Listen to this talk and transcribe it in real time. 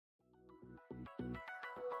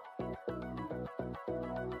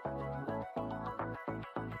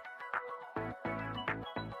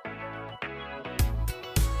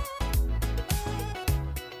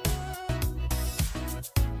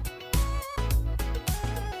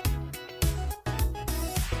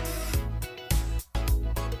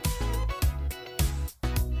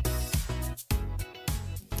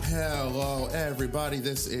Hello, everybody.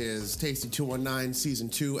 This is Tasty 219, Season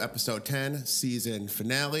 2, Episode 10, Season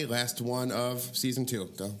Finale, last one of Season 2.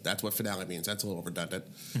 So that's what finale means. That's a little redundant.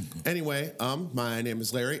 Anyway, my name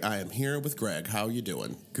is Larry. I am here with Greg. How you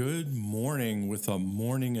doing? Good morning with a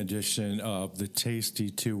morning edition of the Tasty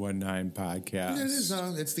 219 podcast. It is,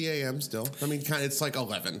 it's the AM still. I mean, it's like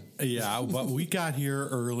 11. Yeah, but we got here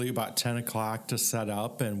early, about 10 o'clock to set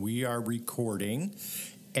up, and we are recording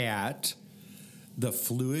at the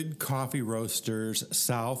Fluid Coffee Roasters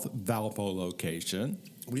South Valpo location.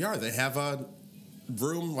 We are. They have a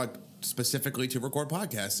room like specifically to record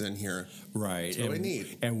podcasts in here. Right. It's really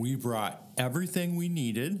neat. And we brought everything we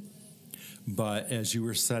needed, but as you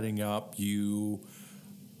were setting up,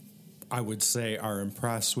 I would say, are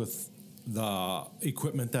impressed with the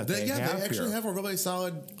equipment that they have here. They actually have a really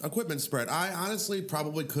solid equipment spread. I honestly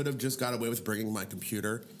probably could have just got away with bringing my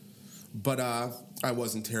computer, but I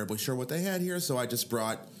wasn't terribly sure what they had here, so I just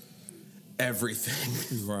brought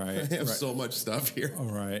everything. Right. I have so much stuff here.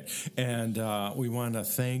 All right. And we want to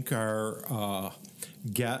thank our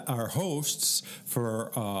hosts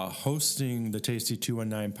for hosting the Tasty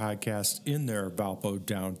 219 podcast in their Valpo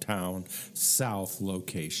downtown South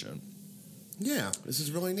location. Yeah, this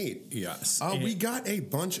is really neat. Yes. We got a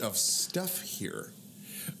bunch of stuff here.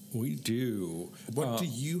 We do. What do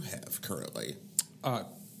you have currently?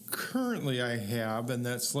 Currently, I have, and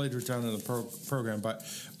that's later down in the program, but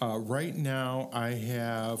right now I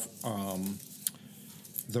have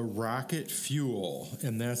the Rocket Fuel,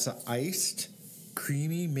 and that's an iced,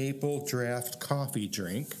 creamy maple draft coffee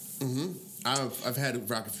drink. Mm-hmm. I've had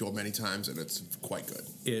Rocket Fuel many times, and it's quite good.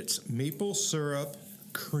 It's maple syrup,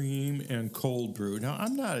 cream, and cold brew. Now,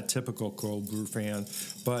 I'm not a typical cold brew fan,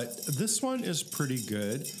 but this one is pretty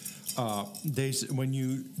good. When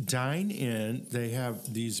you dine in, they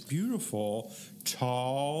have these beautiful,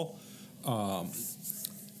 tall,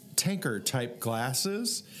 tanker-type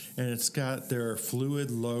glasses, and it's got their Fluid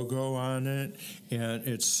logo on it, and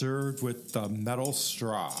it's served with a metal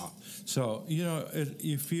straw. So,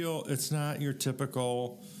 you feel it's not your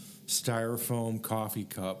typical styrofoam coffee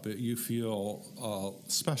cup. You feel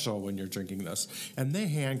special when you're drinking this. And they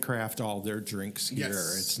handcraft all their drinks here.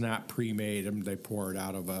 Yes. It's not pre-made and they pour it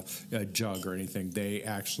out of a jug or anything. They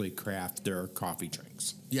actually craft their coffee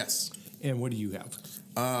drinks. Yes. And what do you have?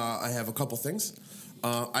 I have a couple things.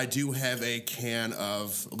 I do have a can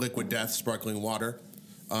of Liquid Death sparkling water.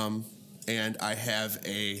 And I have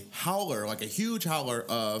a howler, like a huge howler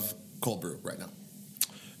of cold brew right now.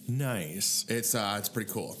 Nice. It's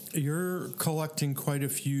pretty cool. You're collecting quite a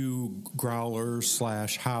few growlers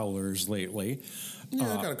 / howlers lately.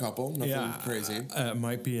 Yeah, I got a couple. Nothing crazy. It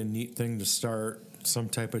might be a neat thing to start some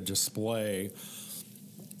type of display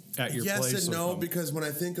at your place. Yes and no, because when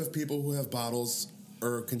I think of people who have bottles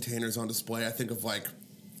or containers on display, I think of like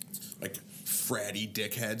fratty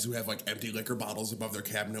dickheads who have like empty liquor bottles above their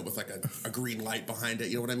cabinet with like a green light behind it.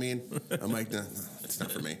 You know what I mean? I'm like, no, it's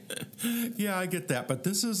not for me. Yeah, I get that, but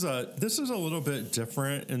this is a little bit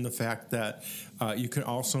different in the fact that you can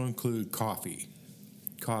also include coffee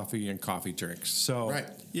and coffee drinks. So, right.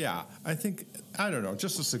 Yeah, I don't know,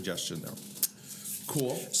 just a suggestion there.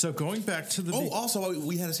 Cool. So going back to the... also,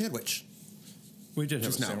 we had a sandwich. We did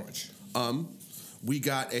have a sandwich. We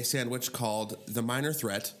got a sandwich called The Minor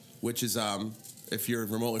Threat, which is, if you're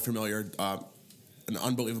remotely familiar, an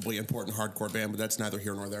unbelievably important hardcore band, but that's neither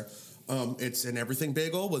here nor there. It's an everything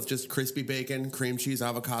bagel with just crispy bacon, cream cheese,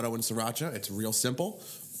 avocado, and sriracha. It's real simple,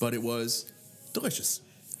 but it was delicious.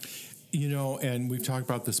 And we've talked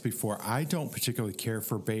about this before. I don't particularly care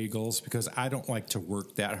for bagels because I don't like to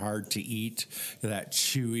work that hard to eat, that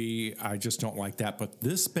chewy. I just don't like that. But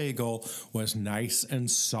this bagel was nice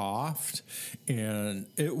and soft, and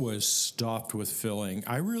it was stuffed with filling.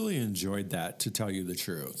 I really enjoyed that, to tell you the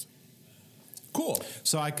truth. Cool.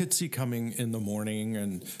 So I could see coming in the morning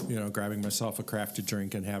and, grabbing myself a crafted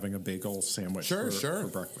drink and having a bagel sandwich for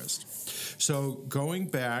breakfast. So going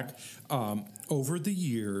back, over the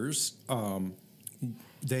years,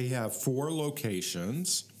 they have 4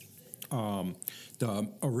 locations. The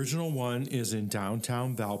original one is in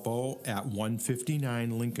downtown Valpo at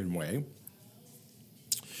 159 Lincoln Way.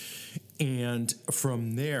 And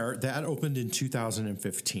from there, that opened in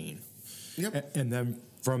 2015. Yep. And then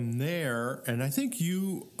from there, and I think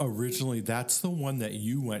you originally, that's the one that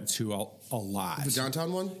you went to a lot. The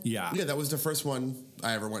downtown one? Yeah. Yeah, that was the first one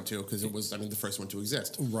I ever went to because it was, the first one to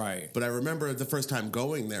exist. Right. But I remember the first time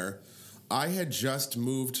going there, I had just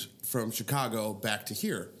moved from Chicago back to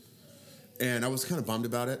here. And I was kind of bummed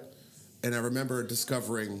about it. And I remember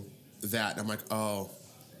discovering that. And I'm like, oh,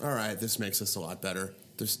 all right, this makes this a lot better.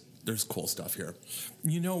 there's cool stuff here.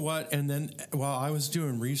 You know what? And then while I was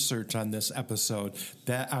doing research on this episode,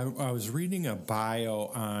 that I was reading a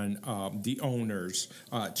bio on the owners,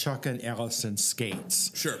 Chuck and Allison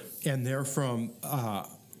Skates. Sure. And they're from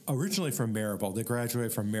originally from Maryville. They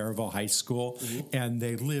graduated from Maryville High School, and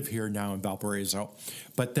they live here now in Valparaiso.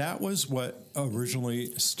 But that was what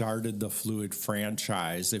originally started the Fluid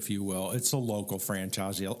franchise, if you will. It's a local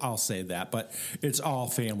franchise, I'll say that, but it's all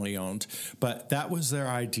family owned. But that was their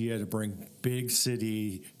idea to bring big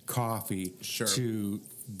city coffee to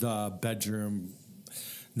the bedroom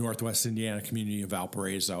Northwest Indiana community of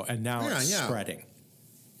Valparaiso, and now it's spreading.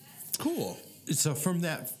 Cool. So from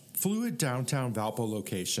that Fluid downtown Valpo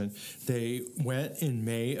location, they went in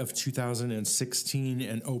May of 2016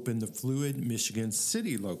 and opened the Fluid Michigan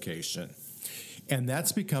City location. And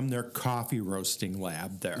that's become their coffee roasting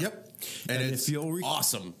lab there. Yep. And it's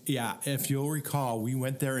awesome. Yeah. If you'll recall, we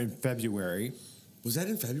went there in February. Was that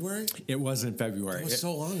in February? It was in February. That was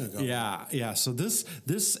so long ago. Yeah. So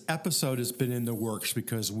this episode has been in the works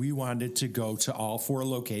because we wanted to go to all 4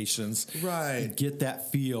 locations, right? Get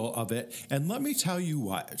that feel of it. And let me tell you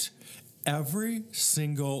what, every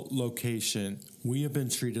single location we have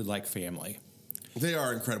been treated like family. They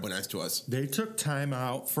are incredibly nice to us. They took time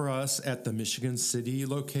out for us at the Michigan City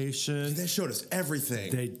location. They showed us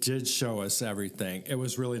everything. They did show us everything. It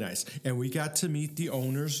was really nice. And we got to meet the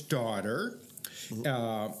owner's daughter.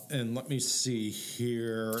 And let me see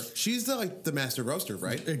here. She's the master roaster,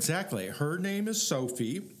 right? Exactly. Her name is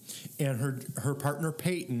Sophie, and her partner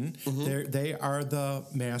Peyton. They are the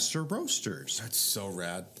master roasters. That's so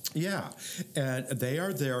rad. Yeah, and they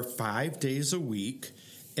are there 5 days a week,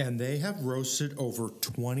 and they have roasted over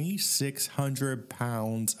 2,600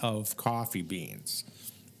 pounds of coffee beans.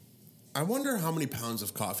 I wonder how many pounds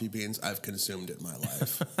of coffee beans I've consumed in my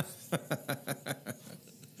life.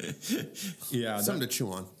 Yeah, something to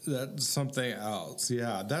chew on. That's something else.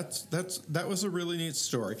 Yeah, that was a really neat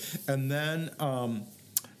story. And then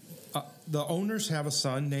the owners have a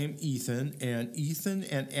son named Ethan, and Ethan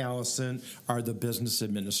and Allison are the business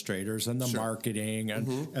administrators and the marketing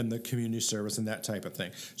and the community service and that type of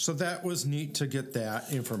thing. So that was neat to get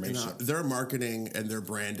that information. Their marketing and their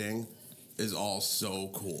branding is all so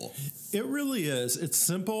cool. It really is. It's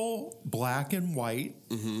simple, black and white,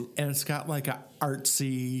 and it's got like a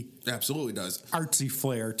artsy... Absolutely does. Artsy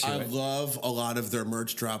flair to it. I love a lot of their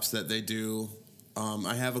merch drops that they do.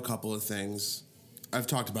 I have a couple of things. I've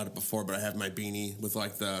talked about it before, but I have my beanie with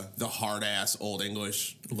the hard-ass Old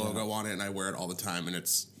English logo on it, and I wear it all the time, and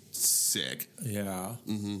it's sick. Yeah.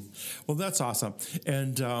 Well, that's awesome.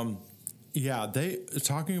 And,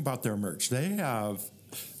 talking about their merch, they have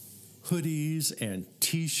hoodies and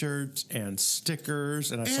T-shirts and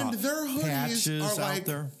stickers, and I saw their hoodies patches are out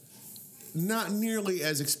there. Not nearly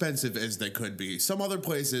as expensive as they could be. Some other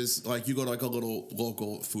places, like you go to a little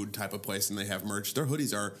local food type of place and they have merch, their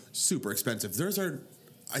hoodies are super expensive. Theirs are,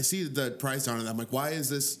 I see the price on it, I'm like, why is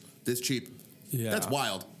this cheap? Yeah. That's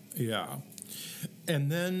wild. Yeah.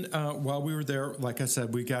 And then while we were there, like I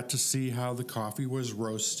said, we got to see how the coffee was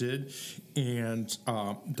roasted. And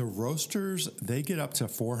the roasters, they get up to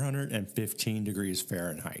 415 degrees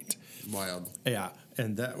Fahrenheit. Wild. Yeah.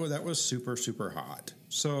 And that was super, super hot.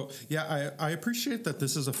 So, yeah, I appreciate that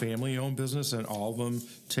this is a family-owned business and all of them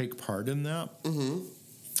take part in that.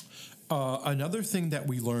 Another thing that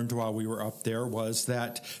we learned while we were up there was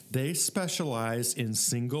that they specialize in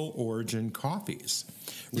single origin coffees.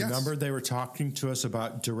 Yes. Remember, they were talking to us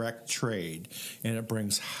about direct trade, and it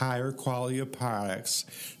brings higher quality of products.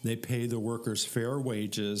 They pay the workers fair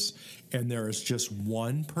wages, and there is just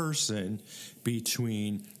one person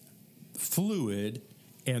between Fluid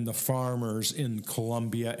and the farmers in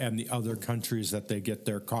Colombia and the other countries that they get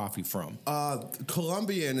their coffee from.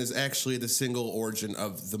 Colombian is actually the single origin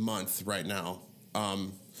of the month right now.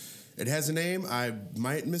 It has a name. I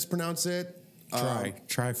might mispronounce it.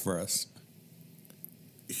 Try for us.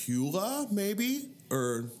 Hula, maybe?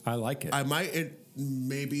 Or I like it.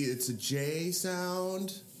 Maybe it's a J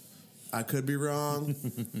sound. I could be wrong.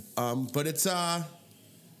 But it's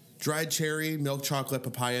dried cherry, milk chocolate,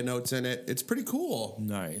 papaya notes in it. It's pretty cool.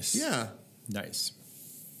 Nice. Yeah. Nice.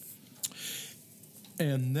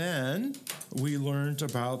 And then we learned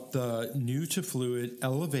about the new to Fluid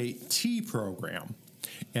Elevate Tea program.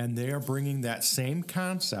 And they are bringing that same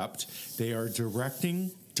concept. They are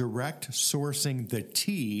direct sourcing the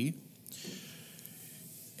tea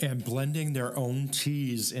and blending their own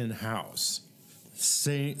teas in-house.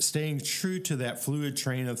 Staying true to that Fluid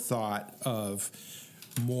train of thought of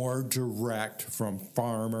more direct from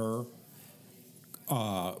farmer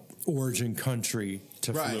origin country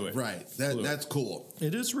to Fluid. Right. That's cool.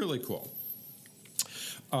 It is really cool.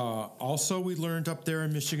 Also, we learned up there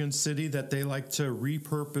in Michigan City that they like to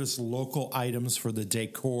repurpose local items for the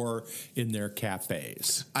decor in their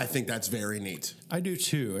cafes. I think that's very neat. I do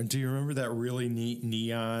too. And do you remember that really neat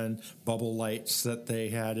neon bubble lights that they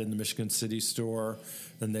had in the Michigan City store?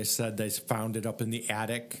 And they said they found it up in the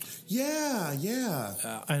attic. Yeah.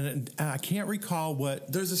 And I can't recall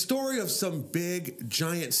what. There's a story of some big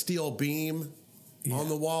giant steel beam on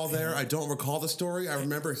the wall there. I don't recall the story. I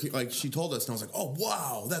remember she told us, and I was like, "Oh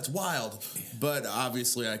wow, that's wild." But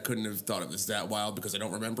obviously, I couldn't have thought it was that wild because I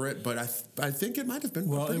don't remember it. But I think it might have been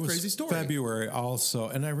a pretty crazy story. February also,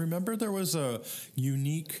 and I remember there was a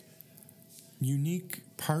unique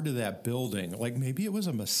part of that building. Like maybe it was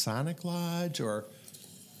a Masonic lodge or.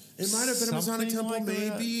 It might have been a Masonic temple, like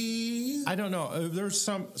maybe. That. I don't know. There's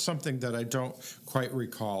something that I don't quite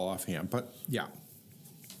recall offhand, but yeah.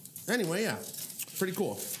 Anyway, yeah. Pretty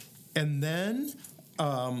cool. And then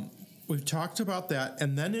we've talked about that.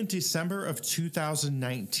 And then in December of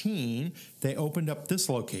 2019, they opened up this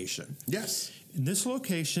location. Yes. And this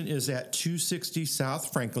location is at 260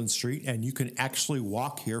 South Franklin Street, and you can actually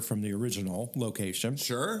walk here from the original location.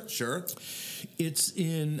 Sure. It's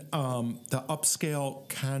in the upscale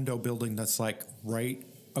condo building that's like right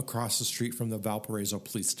across the street from the Valparaiso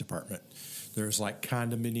Police Department. There's like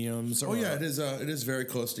condominiums. Oh yeah, it is. It is very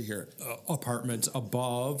close to here. Apartments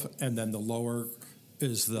above, and then the lower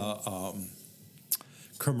is the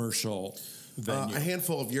commercial venue. A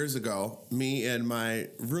handful of years ago, me and my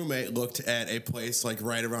roommate looked at a place like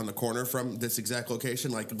right around the corner from this exact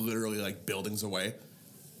location, like literally like buildings away.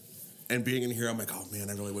 And being in here, I'm like, oh man,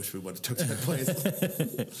 I really wish we would have took that place.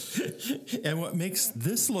 And what makes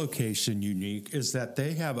this location unique is that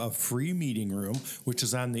they have a free meeting room, which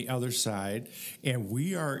is on the other side, and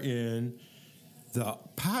we are in the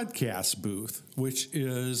podcast booth, which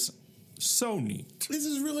is so neat. This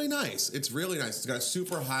is really nice. It's really nice. It's got a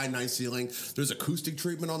super high, nice ceiling. There's acoustic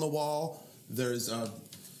treatment on the wall. There's a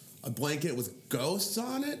blanket with ghosts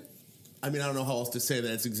on it. I mean, I don't know how else to say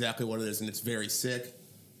that. It's exactly what it is, and it's very sick.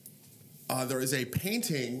 There is a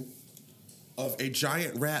painting of a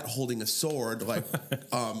giant rat holding a sword, like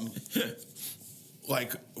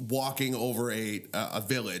walking over a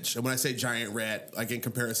village. And when I say giant rat, like in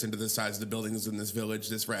comparison to the size of the buildings in this village,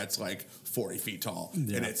 this rat's like 40 feet tall,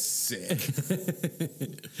 and it's sick.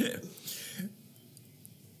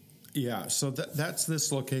 Yeah, so that's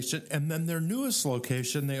this location. And then their newest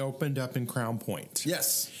location, they opened up in Crown Point.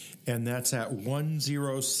 Yes. And that's at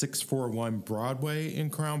 10641 Broadway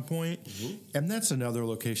in Crown Point. Mm-hmm. And that's another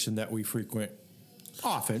location that we frequent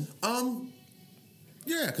often.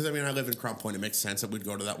 Yeah, because I mean, I live in Crown Point. It makes sense that we'd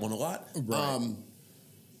go to that one a lot. Right.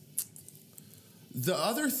 The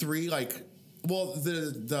other three,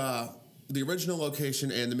 the original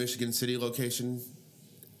location and the Michigan City location,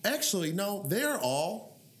 actually, no, they're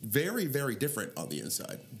all very, very different on the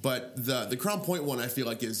inside. But the Crown Point one, I feel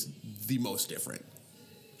like, is the most different.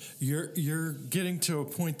 You're getting to a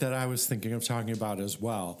point that I was thinking of talking about as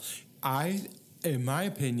well. In my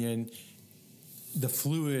opinion, the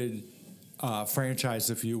Fluid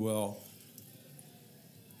franchise, if you will,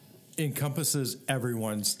 encompasses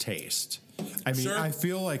everyone's taste. I mean, sure. I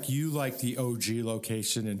feel like you like the OG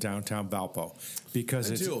location in downtown Valpo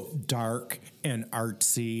because it's dark and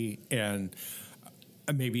artsy and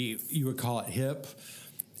maybe you would call it hip.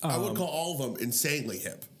 I would call all of them insanely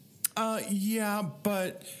hip. Yeah,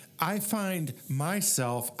 but I find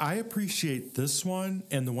I appreciate this one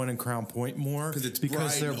and the one in Crown Point more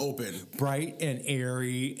because they're open, bright and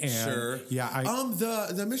airy. And sure, yeah.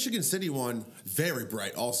 The Michigan City one, very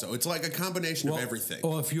bright. Also, it's like a combination of everything.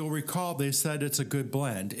 Well, if you'll recall, they said it's a good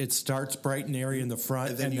blend. It starts bright and airy in the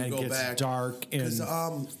front, and then gets back, dark. And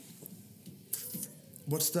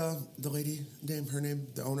what's the lady name? Her name,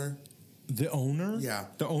 the owner. The owner? Yeah.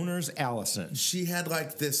 The owner's Allison. She had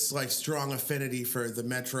this strong affinity for the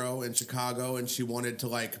Metro in Chicago, and she wanted to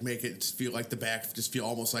make it feel like the back just feel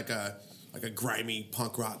almost like a grimy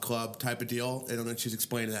punk rock club type of deal. And then she was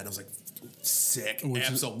explaining that, and I was like, sick.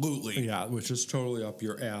 Absolutely. Which is totally up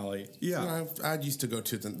your alley. Yeah. I used to go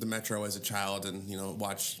to the Metro as a child and,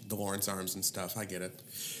 watch the Lawrence Arms and stuff. I get it.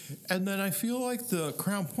 And then I feel like the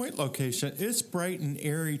Crown Point location is bright and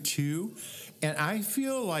airy too. And I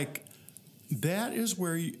feel like that is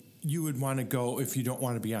where you would want to go if you don't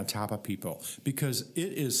want to be on top of people, because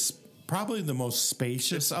it is probably the most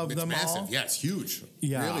spacious of them massive. all. Yeah, it's huge.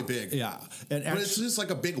 Yeah. Really big. Yeah. But it's just like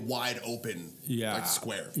a big, wide open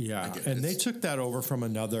square. Yeah. And they took that over from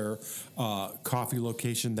another coffee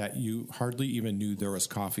location that you hardly even knew there was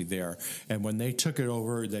coffee there. And when they took it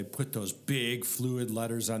over, they put those big Fluid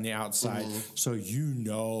letters on the outside, so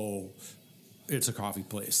it's a coffee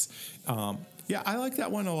place. Yeah, I like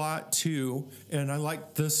that one a lot too, and I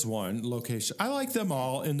like this one location. I like them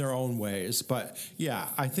all in their own ways, but yeah,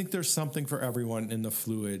 I think there's something for everyone in the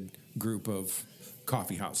Fluid group of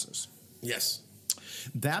coffee houses. Yes.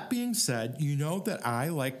 That being said, you know that I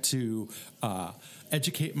like to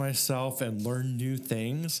educate myself and learn new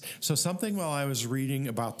things. So something while I was reading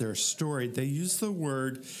about their story, they use the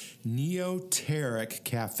word neoteric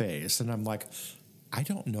cafes, and I'm like, I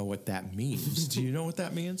don't know what that means. Do you know what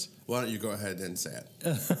that means? Why don't you go ahead and say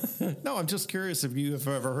it? No, I'm just curious if you have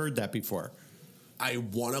ever heard that before. I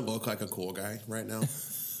want to look like a cool guy right now.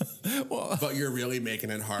 Well, but you're really making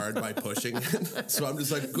it hard by pushing it. So I'm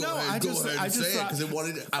just like, go ahead and say it, because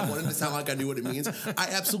I wanted to sound like I knew what it means.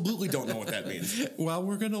 I absolutely don't know what that means. Well,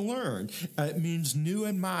 we're going to learn. It means new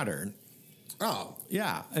and modern. Oh.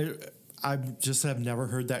 Yeah. I just have never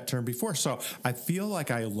heard that term before. So I feel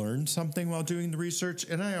like I learned something while doing the research,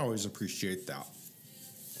 and I always appreciate that.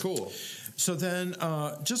 Cool. So then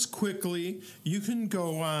just quickly, you can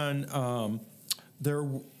go on their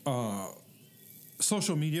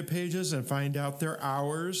social media pages and find out their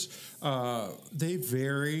hours. They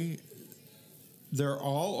vary. They're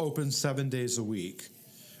all open 7 days a week.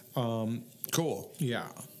 Cool. Yeah.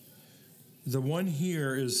 The one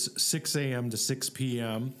here is 6 a.m. to 6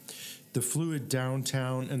 p.m. The Fluid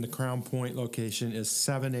downtown and the Crown Point location is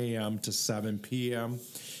 7 a.m. to 7 p.m.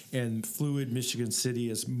 And Fluid Michigan City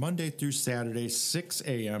is Monday through Saturday, 6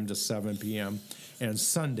 a.m. to 7 p.m. and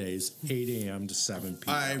Sundays, 8 a.m. to 7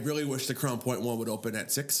 p.m. I really wish the Crown Point one would open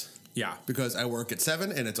at 6. Yeah. Because I work at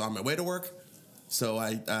 7 and it's on my way to work. So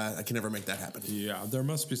I can never make that happen. Yeah, there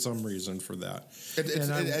must be some reason for that.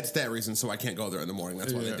 It's that reason, so I can't go there in the morning.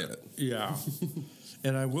 That's why they did it. Yeah.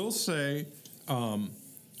 And I will say,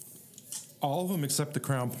 all of them except the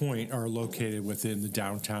Crown Point are located within the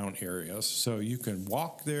downtown areas. So you can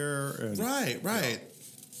walk there. And, right. You know.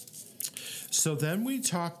 So then we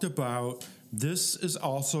talked about, this is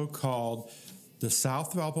also called the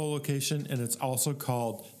South Valpo location, and it's also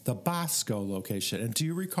called the Bosco location. And do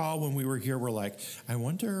you recall when we were here, we're like, I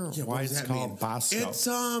wonder why it's called Bosco. It's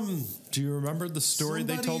Do you remember the story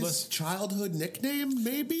they told us? Childhood nickname,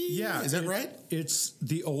 maybe? Yeah. Is that right? It's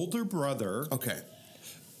the older brother. Okay.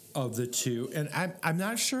 Of the two. And I'm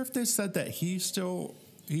not sure if they said that he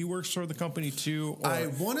works for the company too, or I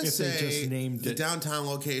want to say they just named the it. downtown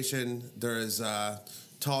location, there's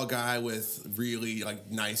tall guy with really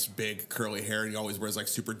like nice big curly hair, and he always wears like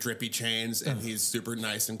super drippy chains, and he's super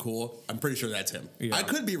nice and cool. I'm pretty sure that's him. Yeah. I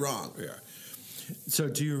could be wrong. Yeah. So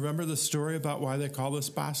do you remember the story about why they call this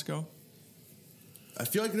Bosco? I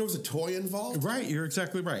feel like there was a toy involved. Right, you're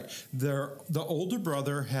exactly right. The older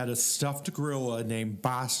brother had a stuffed gorilla named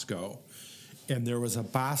Bosco, and there was a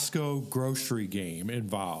Bosco grocery game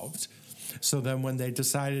involved. So then when they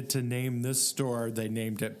decided to name this store, they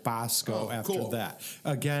named it Bosco after that.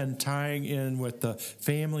 Again, tying in with the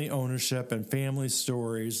family ownership and family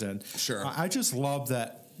stories. And sure. I just love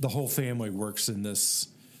that the whole family works in this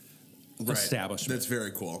establishment. That's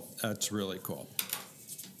very cool. That's really cool.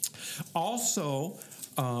 Also,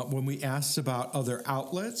 when we asked about other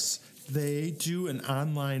outlets, they do an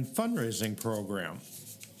online fundraising program.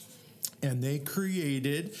 And they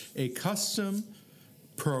created a custom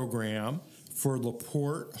program for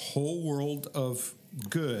LaPorte Whole World of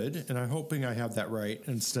Good, and I'm hoping I have that right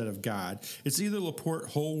instead of God. It's either LaPorte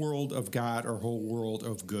Whole World of God or Whole World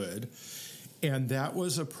of Good. And that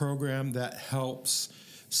was a program that helps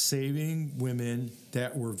saving women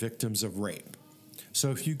that were victims of rape.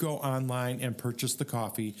 So if you go online and purchase the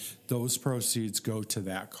coffee, those proceeds go to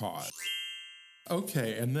that cause.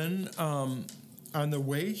 Okay, and then on the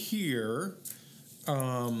way here,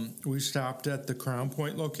 we stopped at the Crown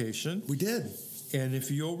Point location. We did. And if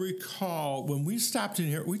you'll recall, when we stopped in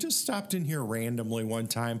here, we just stopped in here randomly one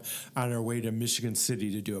time on our way to Michigan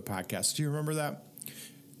City to do a podcast. Do you remember that?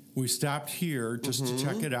 We stopped here just to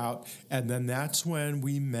check it out. And then that's when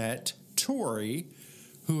we met Tori,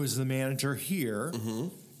 who is the manager here.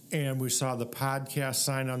 And we saw the podcast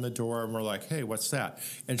sign on the door, and we're like, hey, what's that?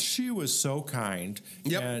 And she was so kind.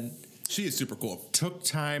 Yep. And she is super cool. Took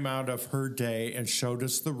time out of her day and showed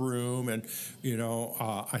us the room. And, you know,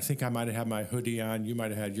 I think I might have had my hoodie on. You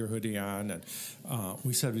might have had your hoodie on. And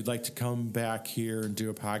we said we'd like to come back here and do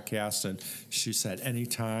a podcast. And she said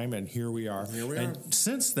anytime. And here we are. Here we are. And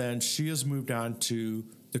since then, she has moved on to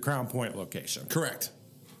the Crown Point location. Correct.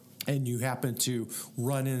 And you happened to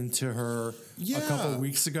run into her a couple of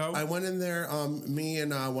weeks ago? I went in there. Me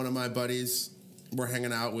and one of my buddies were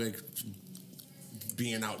hanging out with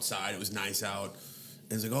being outside. It was nice out.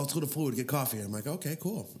 And it's like, oh, let's go to Fluid, get coffee. And I'm like, okay,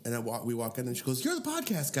 cool. And we walk in, and she goes, you're the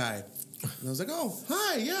podcast guy. And I was like, oh,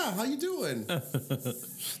 hi, yeah, how you doing?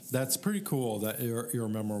 That's pretty cool that you're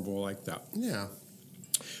memorable like that. Yeah.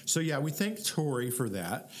 So, yeah, we thank Tori for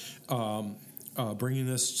that, bringing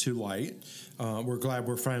this to light. We're glad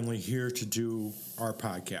we're finally here to do our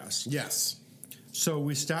podcast. Yes. So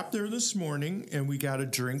we stopped there this morning, and we got a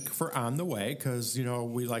drink for on the way because,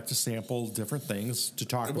 we like to sample different things to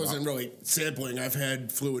talk about. It wasn't really sampling. I've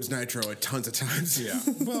had Fluids Nitro tons of times. Yeah.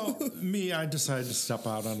 Well, I decided to step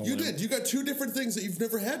out on a limb. You did. You got two different things that you've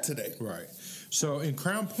never had today. Right. So in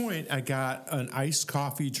Crown Point, I got an iced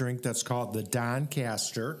coffee drink that's called the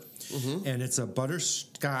Doncaster, and it's a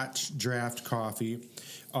butterscotch draft coffee.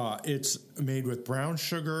 It's made with brown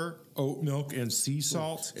sugar, oat milk, and sea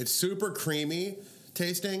salt. It's super creamy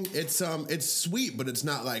tasting. It's sweet, but it's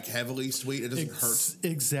not like heavily sweet. It doesn't hurt.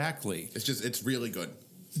 Exactly. It's really good.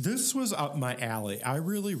 This was up my alley. I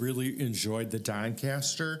really, really enjoyed the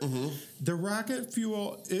Doncaster. The Rocket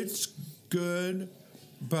Fuel, it's good,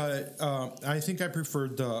 but I think I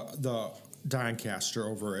preferred the Doncaster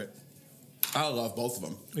over it. I love both of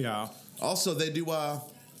them. Yeah. Also, they do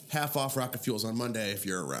half off Rocket Fuels on Monday if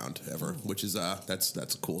you're around ever, which is that's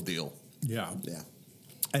a cool deal. Yeah. Yeah.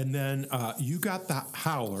 And then you got the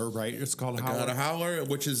Howler, right? It's called a Howler. I got a Howler,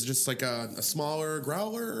 which is just like a smaller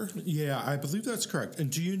growler. Yeah, I believe that's correct. And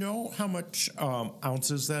do you know how much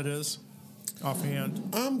ounces that is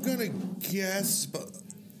offhand? I'm going to guess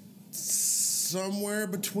somewhere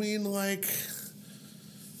between like...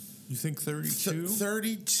 You think 32?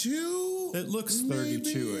 32? It looks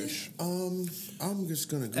 32-ish. I'm just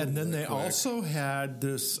going to go. And then they also had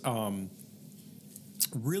this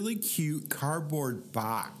really cute cardboard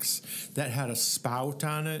box that had a spout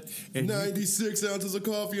on it. And 96 ounces of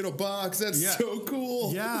coffee in a box. That's so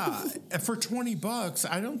cool. Yeah. For $20,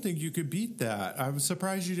 I don't think you could beat that. I was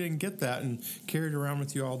surprised you didn't get that and carry it around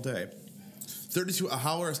with you all day. A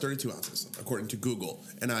Howler is 32 ounces, according to Google.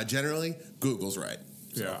 And generally, Google's right.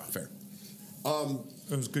 So, yeah. Fair.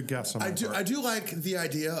 It was a good guess on my part. I do like the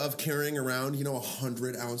idea of carrying around,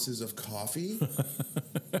 100 ounces of coffee.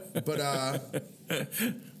 But,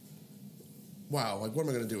 wow, like, what am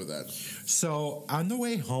I going to do with that? So, on the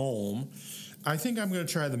way home, I think I'm going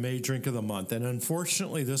to try the May drink of the month. And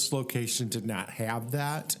unfortunately, this location did not have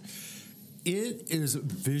that. It is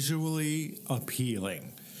visually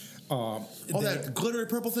appealing. That glittery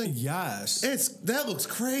purple thing? Yes. That looks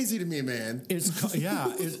crazy to me, man.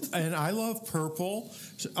 And I love purple.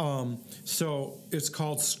 So it's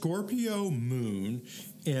called Scorpio Moon,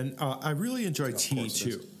 and I really enjoy tea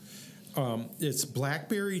too. It's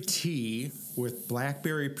blackberry tea with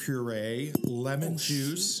blackberry puree, lemon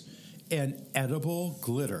juice, and edible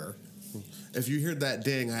glitter. If you hear that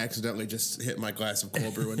ding, I accidentally just hit my glass of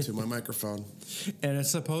cold brew into my microphone. And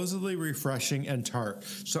it's supposedly refreshing and tart.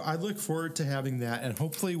 So I look forward to having that, and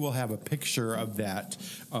hopefully we'll have a picture of that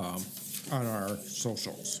on our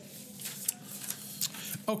socials.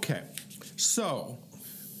 Okay, so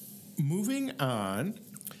moving on,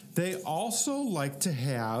 they also like to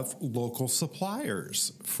have local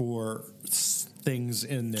suppliers for things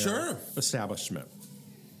in their establishment.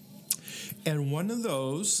 And one of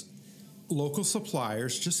those local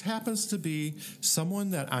suppliers just happens to be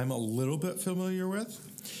someone that I'm a little bit familiar with,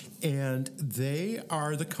 and they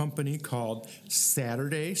are the company called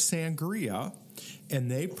Saturday Sangria, and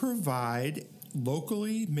they provide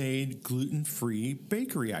locally made gluten-free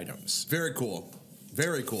bakery items. Very cool.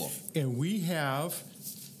 Very cool. And we have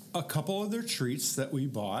a couple of their treats that we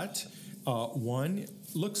bought. One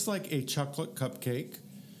looks like a chocolate cupcake,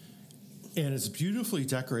 and it's beautifully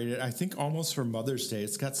decorated, I think almost for Mother's Day.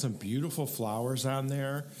 It's got some beautiful flowers on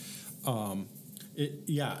there.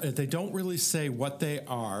 They don't really say what they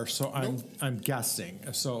are, so I'm guessing.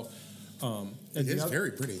 So it is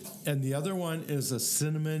very pretty. And the other one is a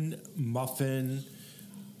cinnamon muffin,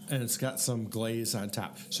 and it's got some glaze on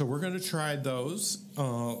top. So we're going to try those a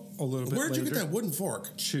little bit later. Where'd you get that wooden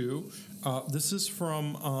fork? This is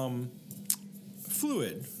from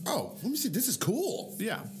Fluid. Oh, let me see. This is cool.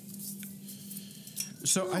 Yeah.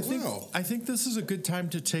 So I think this is a good time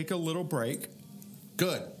to take a little break.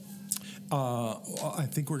 Good. I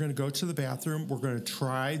think we're going to go to the bathroom. We're going to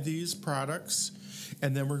try these products,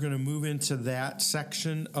 and then we're going to move into that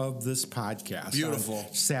section of this podcast. Beautiful.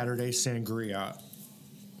 Saturday Sangria.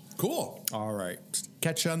 Cool. All right.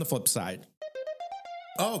 Catch you on the flip side.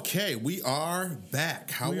 Okay, we are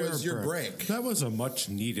back. How was your break? That was a much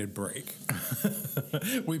needed break.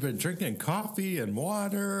 We've been drinking coffee and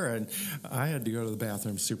water, and I had to go to the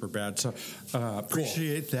bathroom super bad. So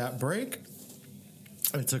appreciate that break.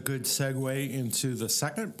 It's a good segue into the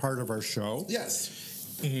second part of our show.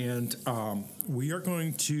 Yes. And we are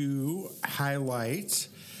going to highlight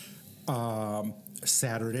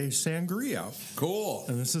Saturday Sangria. Cool.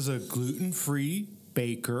 And this is a gluten-free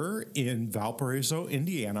baker in Valparaiso,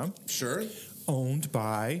 Indiana. Sure. Owned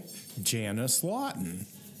by Janice Lawton.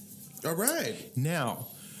 All right. Now,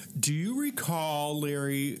 do you recall,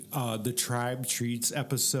 Larry, the Tribe Treats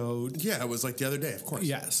episode? Yeah, it was like the other day, of course.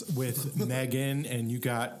 Yes, with Megan, and you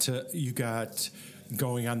got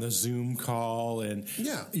going on the Zoom call, and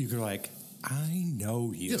you were like, I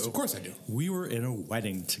know you. Yes, of course I do. We were in a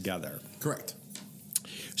wedding together. Correct.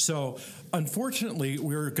 So, unfortunately,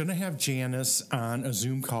 we were going to have Janice on a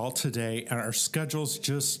Zoom call today, and our schedules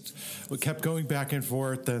just kept going back and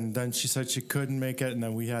forth, and then she said she couldn't make it, and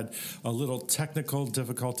then we had a little technical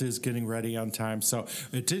difficulties getting ready on time, so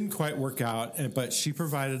it didn't quite work out, but she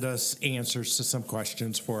provided us answers to some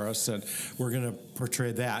questions for us, and we're going to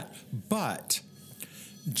portray that. But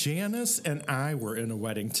Janice and I were in a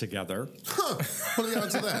wedding together. Huh. What are the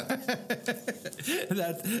odds of that?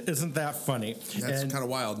 That isn't that funny. That's kind of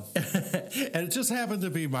wild. And it just happened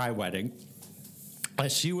to be my wedding.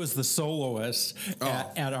 She was the soloist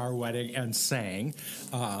at our wedding and sang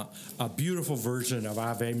a beautiful version of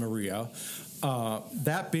Ave Maria.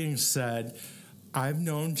 That being said, I've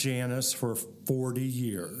known Janice for 40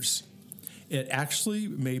 years. It actually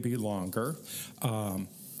may be longer.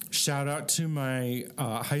 Shout out to my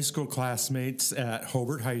high school classmates at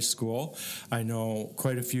Hobart High School. I know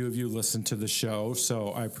quite a few of you listen to the show, so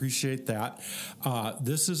I appreciate that.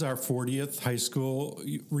 This is our 40th high school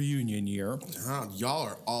reunion year. Oh, y'all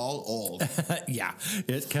are all old. Yeah,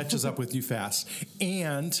 it catches up with you fast.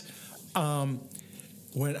 And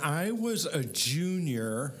when I was a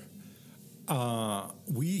junior,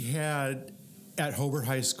 we had at Hobart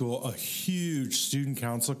High School a huge student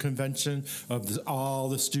council convention of all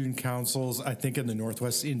the student councils, I think, in the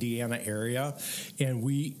Northwest Indiana area, and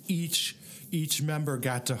we each member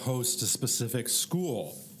got to host a specific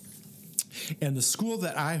school. And the school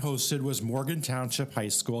that I hosted was Morgan Township High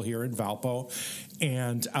School here in Valpo,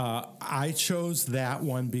 and I chose that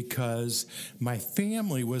one because my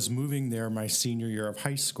family was moving there my senior year of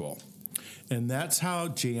high school. And that's how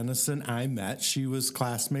Janice and I met. She was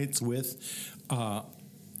classmates with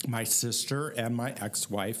my sister and my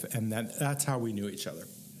ex-wife, and that's how we knew each other.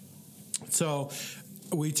 So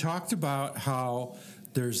we talked about how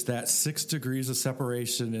there's that 6 degrees of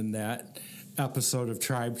separation in that episode of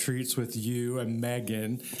Tribe Treats with you and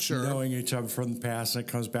Megan, knowing each other from the past, and it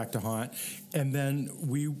comes back to haunt. And then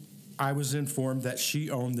I was informed that she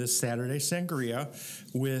owned this Saturday Sangria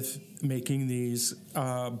with making these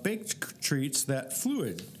baked treats that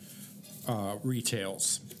Fluid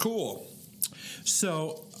retails. Cool.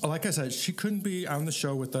 So, like I said, she couldn't be on the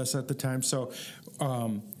show with us at the time, so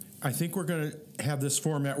I think we're going to have this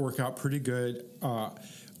format work out pretty good.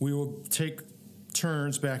 We will take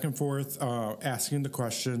turns back and forth asking the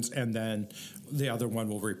questions, and then the other one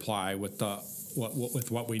will reply with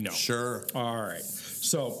what we know. Sure. All right.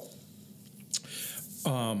 So,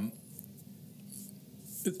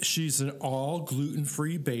 she's an all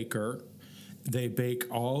gluten-free baker. They bake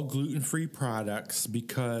all gluten-free products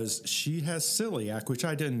because she has celiac, which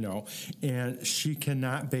I didn't know, and she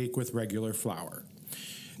cannot bake with regular flour.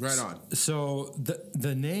 Right on. So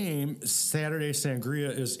the name Saturday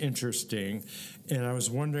Sangria is interesting, and I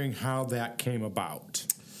was wondering how that came about.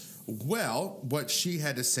 Well, what she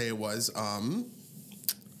had to say was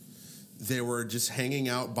they were just hanging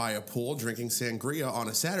out by a pool drinking sangria on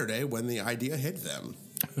a Saturday when the idea hit them.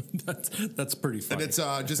 That's pretty funny. And it's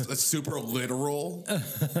just a super literal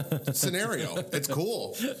scenario. It's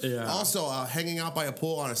cool. Yeah. Also, hanging out by a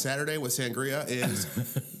pool on a Saturday with sangria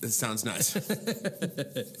it sounds nice.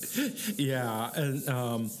 Yeah,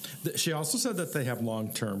 and she also said that they have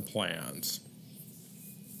long-term plans.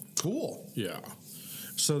 Cool. Yeah.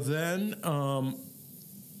 So then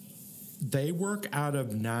they work out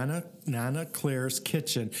of Nana Claire's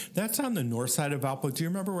Kitchen. That's on the north side of Valpo. Do you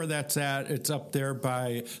remember where that's at? It's up there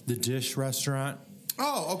by the Dish restaurant.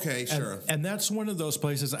 Oh, okay, sure. And that's one of those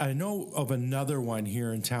places. I know of another one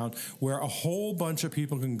here in town where a whole bunch of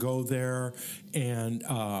people can go there and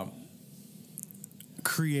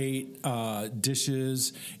create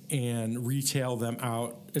dishes and retail them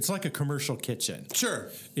out. It's like a commercial kitchen. Sure.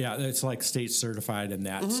 Yeah, it's like state certified in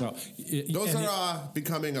that. Mm-hmm. So those are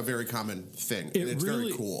becoming a very common thing. And it's really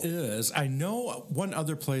very cool. Is. I know one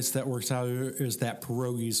other place that works out is that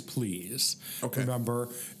Pierogies Please. Okay. Remember?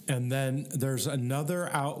 And then there's another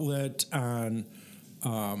outlet on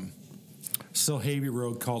Silhavy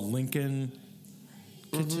Road called Lincoln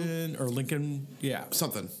Kitchen or Lincoln. Yeah.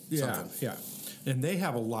 Something. Yeah. And they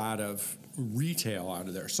have a lot of retail out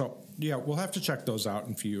of there. So, yeah, we'll have to check those out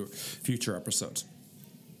in future episodes.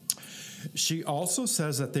 She also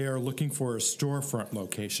says that they are looking for a storefront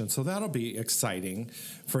location, so that'll be exciting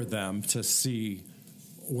for them to see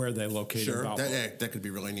where they locate in Valpo. That could be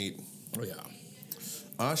really neat. Oh,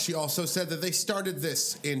 yeah. She also said that they started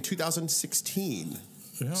this in 2016.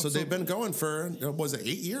 Yeah, so they've been going for, was it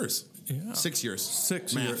 8 years? Yeah. 6 years.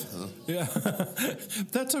 6 Math, years. huh? Yeah.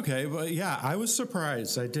 That's okay. But yeah, I was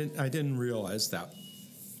surprised. I didn't realize that.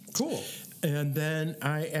 Cool. And then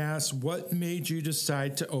I asked, what made you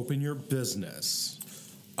decide to open your business?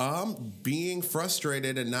 Being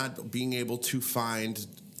frustrated and not being able to find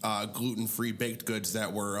gluten-free baked goods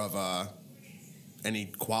that were of any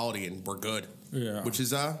quality and were good. Yeah. Which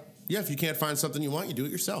is, if you can't find something you want, you do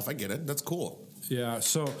it yourself. I get it. That's cool. Yeah,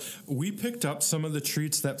 so we picked up some of the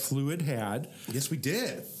treats that Fluid had. Yes, we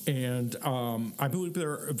did. And I believe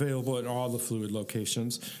they're available at all the Fluid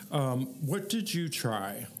locations. What did you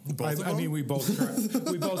try? Both of them? I mean, we both tried.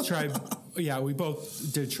 We both tried. Yeah, we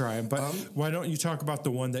both did try them. But why don't you talk about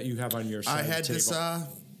the one that you have on your side I had table? this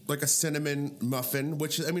like a cinnamon muffin,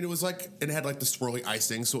 which, I mean, it was like, it had like the swirly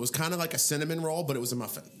icing, so it was kind of like a cinnamon roll, but it was a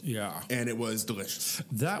muffin. Yeah. And it was delicious.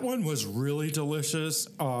 That one was really delicious.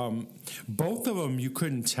 Both of them, you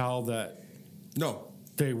couldn't tell that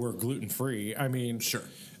they were gluten-free. I mean, sure.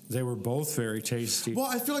 They were both very tasty. Well,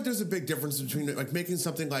 I feel like there's a big difference between like making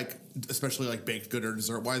something like, especially like baked good or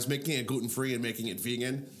dessert-wise, making it gluten-free and making it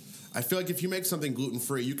vegan. I feel like if you make something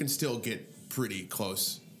gluten-free, you can still get pretty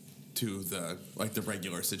close to the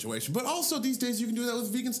regular situation. But also these days you can do that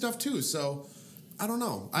with vegan stuff too. So I don't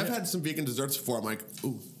know. I've had some vegan desserts before. I'm like,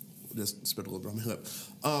 ooh, just spit a little bit on my lip.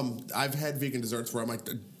 I've had vegan desserts where I'm like,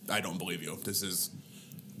 I don't believe you.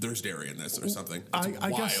 There's dairy in this or something. I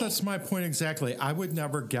guess that's my point exactly. I would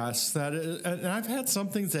never guess that. And I've had some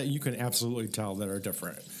things that you can absolutely tell that are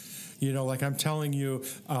different. You know, like I'm telling you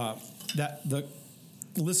that the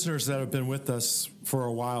listeners that have been with us for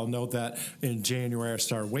a while know that in January I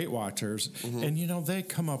started Weight Watchers, and they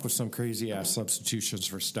come up with some crazy ass substitutions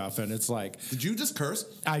for stuff, and it's like, did you just curse?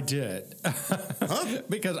 I did. Huh?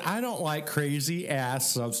 Because I don't like crazy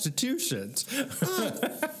ass substitutions.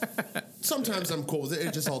 Sometimes I'm cool with it.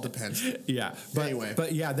 It just all depends. Yeah,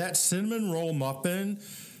 but yeah, that cinnamon roll muffin.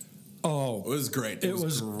 Oh, it was great. It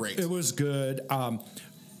was great. It was good.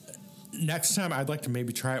 Next time, I'd like to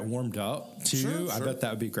maybe try it warmed up, too. Sure. I bet that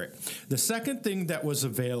would be great. The second thing that was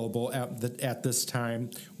available at this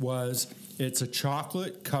time it's a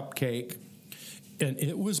chocolate cupcake, and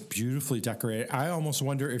it was beautifully decorated. I almost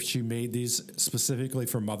wonder if she made these specifically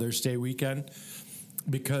for Mother's Day weekend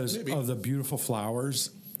because of the beautiful flowers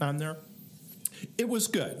on there. It was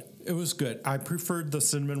good. It was good. I preferred the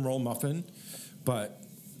cinnamon roll muffin, but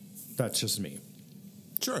that's just me.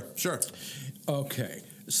 Sure. Okay.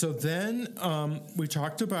 So then we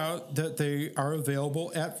talked about that they are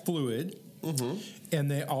available at Fluid, and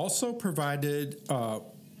they also provided,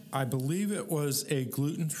 I believe it was a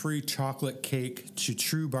gluten-free chocolate cake to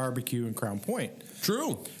True Barbecue in Crown Point.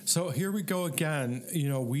 True. So here we go again.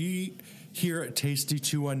 We here at Tasty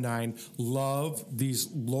 219 love these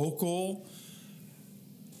local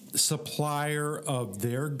supplier of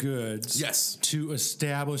their goods to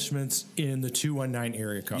establishments in the 219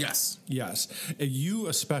 area code. Yes. You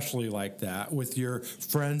especially like that with your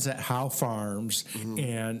friends at Howe Farms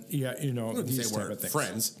and these type of things.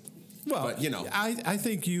 Friends. Well, but, I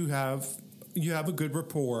think you have a good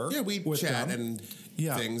rapport. Yeah, we with chat them. and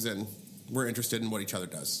things, and we're interested in what each other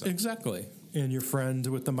does. So. Exactly. And your friend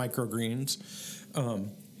with the microgreens.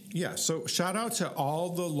 So shout out to all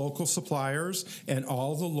the local suppliers and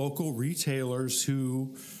all the local retailers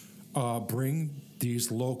who bring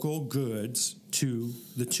these local goods to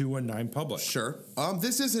the 219 public. Sure.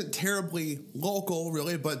 This isn't terribly local,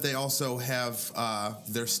 really, but they also have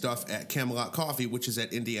their stuff at Camelot Coffee, which is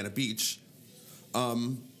at Indiana Beach.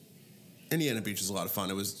 Indiana Beach is a lot of fun.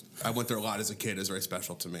 I went there a lot as a kid. It was very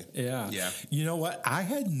special to me. Yeah. You know what? I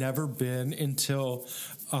had never been until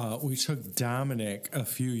we took Dominic a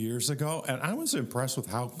few years ago, and I was impressed with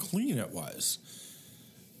how clean it was.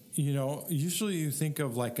 Usually you think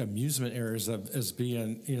of like amusement areas as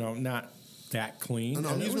being, not that clean. No,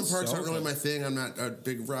 amusement parks aren't really my thing. I'm not a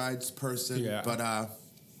big rides person. Yeah. But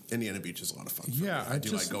Indiana Beach is a lot of fun. Yeah, I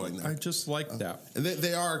do like going there. I just like that. And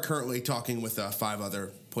they are currently talking with 5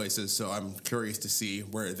 other places, so I'm curious to see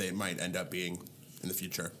where they might end up being in the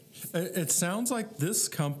future. It sounds like this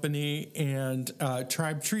company and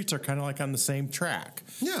Tribe Treats are kind of like on the same track.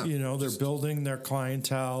 Yeah. They're building their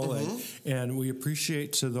clientele, and we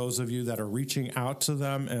appreciate to those of you that are reaching out to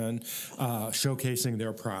them and showcasing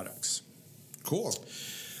their products. Cool.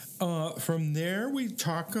 From there, we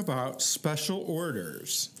talk about special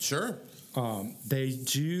orders. Sure. They're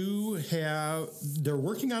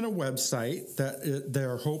working on a website that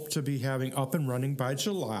they're hoped to be having up and running by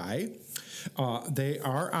July. They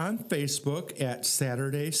are on Facebook at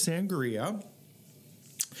Saturday Sangria.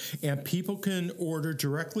 And people can order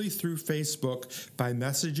directly through Facebook by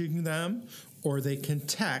messaging them, or they can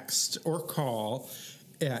text or call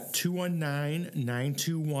at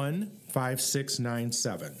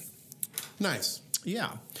 219-921-5697. Nice.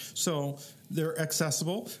 Yeah. So they're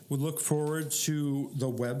accessible. We look forward to the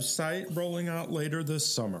website rolling out later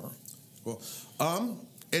this summer. Cool.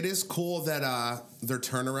 It is cool that their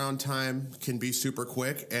turnaround time can be super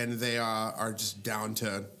quick, and they are just down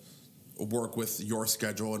to work with your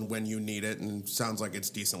schedule and when you need it, and sounds like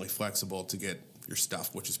it's decently flexible to get your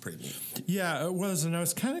stuff, which is pretty neat. Yeah, it was, and I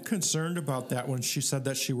was kind of concerned about that when she said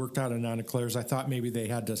that she worked out in Anna Claire's. I thought maybe they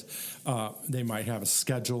had to, they might have a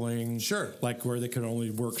scheduling, like where they could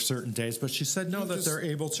only work certain days, but she said no, that they're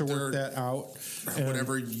able to work that out.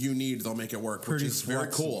 Whatever you need, they'll make it work, which is very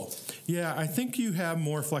cool. Yeah, I think you have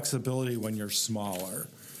more flexibility when you're smaller.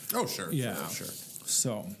 Oh, sure. Yeah, sure.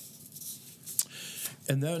 So...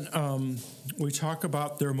 And then we talk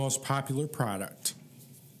about their most popular product.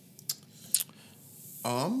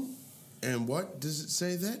 And what does it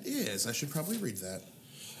say that is? I should probably read that.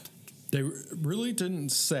 They really didn't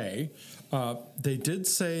say. They did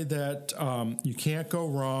say that you can't go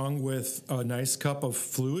wrong with a nice cup of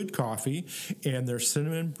Fluid coffee and their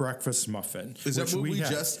cinnamon breakfast muffin. Is that what we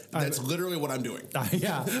just... That's literally what I'm doing.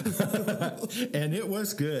 Yeah. And it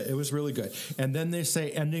was good. It was really good. And then they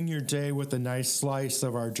say ending your day with a nice slice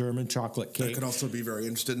of our German chocolate cake. I could also be very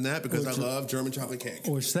interested in that because I love German chocolate cake.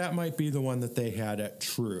 Which that might be the one that they had at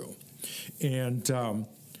True. And...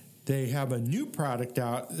 they have a new product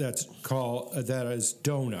out that is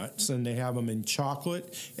donuts, and they have them in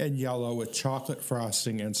chocolate and yellow with chocolate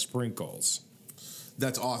frosting and sprinkles.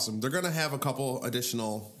 That's awesome. They're going to have a couple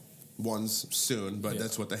additional ones soon, but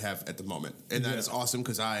that's what they have at the moment. And that is awesome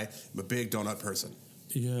because I am a big donut person.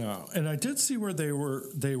 Yeah, and I did see where they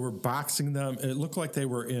were boxing them. It looked like they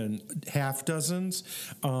were in half dozens,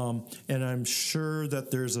 and I'm sure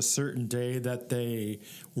that there's a certain day that they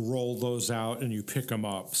roll those out and you pick them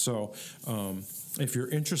up. So if you're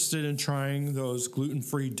interested in trying those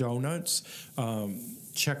gluten-free donuts,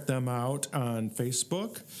 check them out on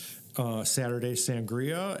Facebook, Saturday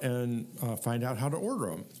Sangria, and find out how to order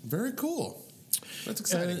them. Very cool. That's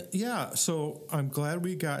exciting. So I'm glad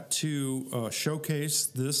we got to showcase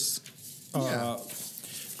this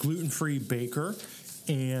gluten-free baker.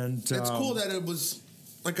 And it's cool that it was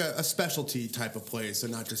like a specialty type of place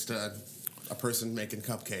and not just a person making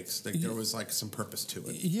cupcakes. Like there was like some purpose to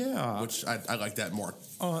it. Yeah. Which I like that more.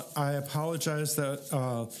 I apologize that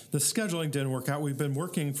the scheduling didn't work out. We've been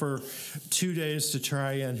working for 2 days to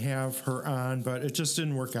try and have her on, but it just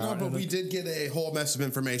didn't work out. No, but we did get a whole mess of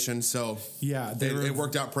information, so it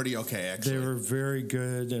worked out pretty okay, actually. They were very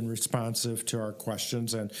good and responsive to our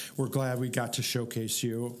questions, and we're glad we got to showcase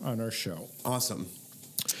you on our show. Awesome.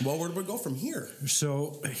 Well, where do we go from here?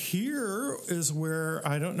 So here is where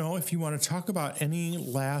I don't know if you want to talk about any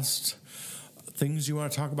last things you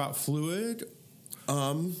want to talk about Fluid.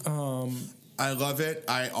 I love it.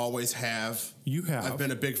 I always have. You have. I've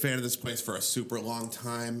been a big fan of this place for a super long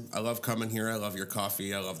time. I love coming here. I love your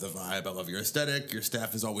coffee. I love the vibe. I love your aesthetic. Your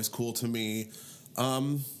staff is always cool to me.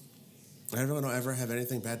 I don't ever have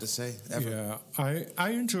anything bad to say, ever. Yeah,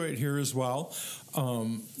 I enjoy it here as well.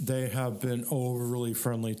 They have been overly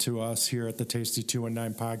friendly to us here at the Tasty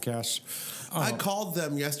 219 podcast. I called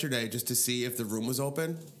them yesterday just to see if the room was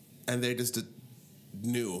open, and they just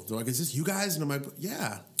knew. They're like, is this you guys? And I'm like,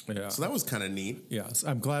 yeah. So that was kind of neat. Yes,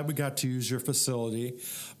 I'm glad we got to use your facility.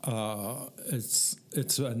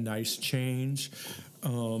 It's a nice change.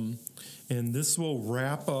 And this will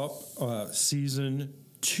wrap up season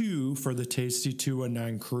 2 for the Tasty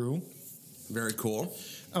 219 crew. Very cool.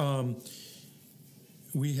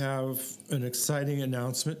 We have an exciting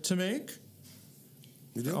announcement to make.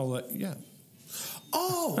 You do?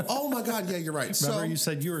 Oh my God. Yeah, you're right. Remember you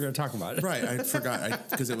said you were going to talk about it. Right. I forgot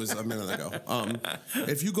because it was a minute ago.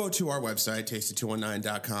 If you go to our website,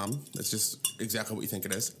 tasty219.com, that's just exactly what you think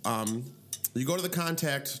it is. You go to the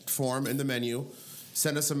contact form in the menu,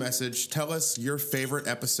 send us a message, tell us your favorite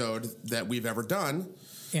episode that we've ever done.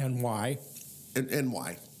 And why. And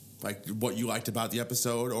why. Like what you liked about the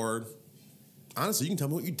episode, or honestly, you can tell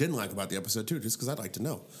me what you didn't like about the episode too, just because I'd like to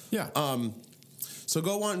know. Yeah. So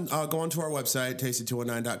go on to our website,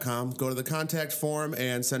 tasty219.com, go to the contact form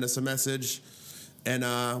and send us a message, and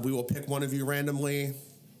we will pick one of you randomly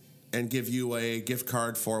and give you a gift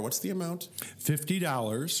card for, what's the amount? $50.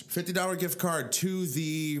 $50 gift card to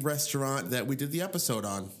the restaurant that we did the episode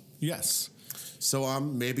on. Yes. So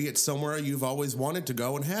maybe it's somewhere you've always wanted to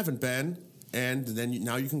go and haven't been, and then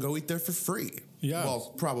now you can go eat there for free. Yeah.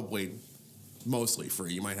 Well, probably mostly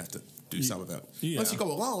free. You might have to do some of it. Yeah. Unless you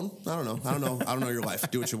go alone. I don't know your life.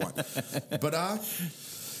 Do what you want. But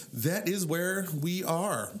that is where we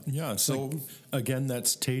are. Yeah. So again,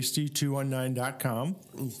 that's tasty219.com.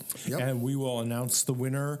 Yep. And we will announce the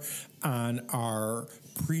winner on our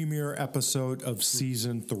premiere episode of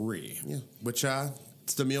season 3. Yeah. Which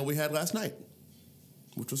it's the meal we had last night,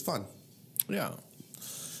 which was fun. Yeah.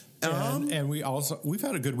 And we've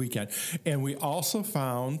had a good weekend, and we also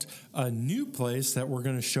found a new place that we're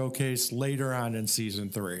going to showcase later on in season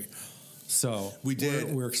 3. So we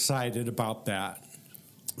did. We're excited about that.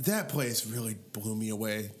 That place really blew me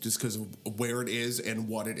away just because of where it is and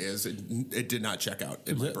what it is. It did not check out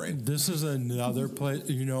in my brain. This is another place.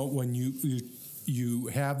 When you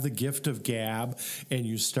have the gift of gab and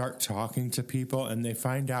you start talking to people and they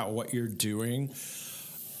find out what you're doing,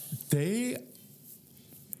 they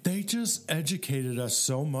just educated us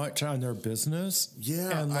so much on their business.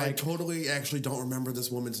 Yeah, and I totally actually don't remember this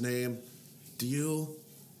woman's name. Do you?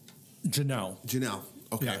 Janelle.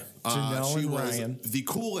 Okay. Yeah. Janelle she and was Ryan. The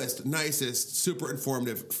coolest, nicest, super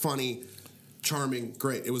informative, funny, charming,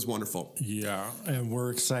 great. It was wonderful. Yeah, and we're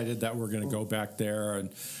excited that we're going to go back there,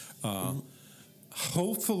 and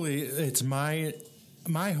hopefully it's my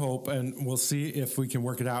hope, and we'll see if we can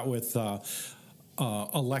work it out with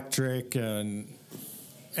electric and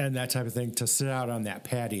that type of thing to sit out on that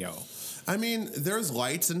patio. I mean, there's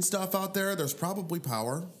lights and stuff out there. There's probably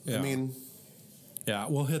power. Yeah. I mean, yeah,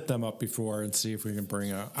 we'll hit them up before and see if we can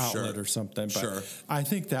bring an outlet or something. But I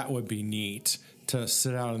think that would be neat to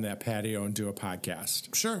sit out on that patio and do a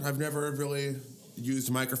podcast. Sure. I've never really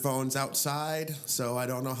used microphones outside, so I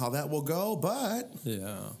don't know how that will go, but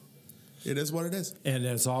yeah, it is what it is. And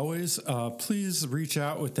as always, please reach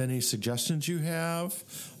out with any suggestions you have.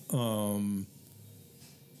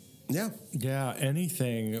 Yeah,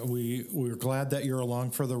 anything. We're glad that you're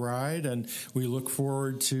along for the ride, and we look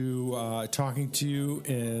forward to talking to you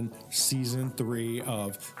in season 3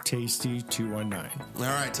 of Tasty 219. All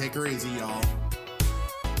right, take her easy, y'all.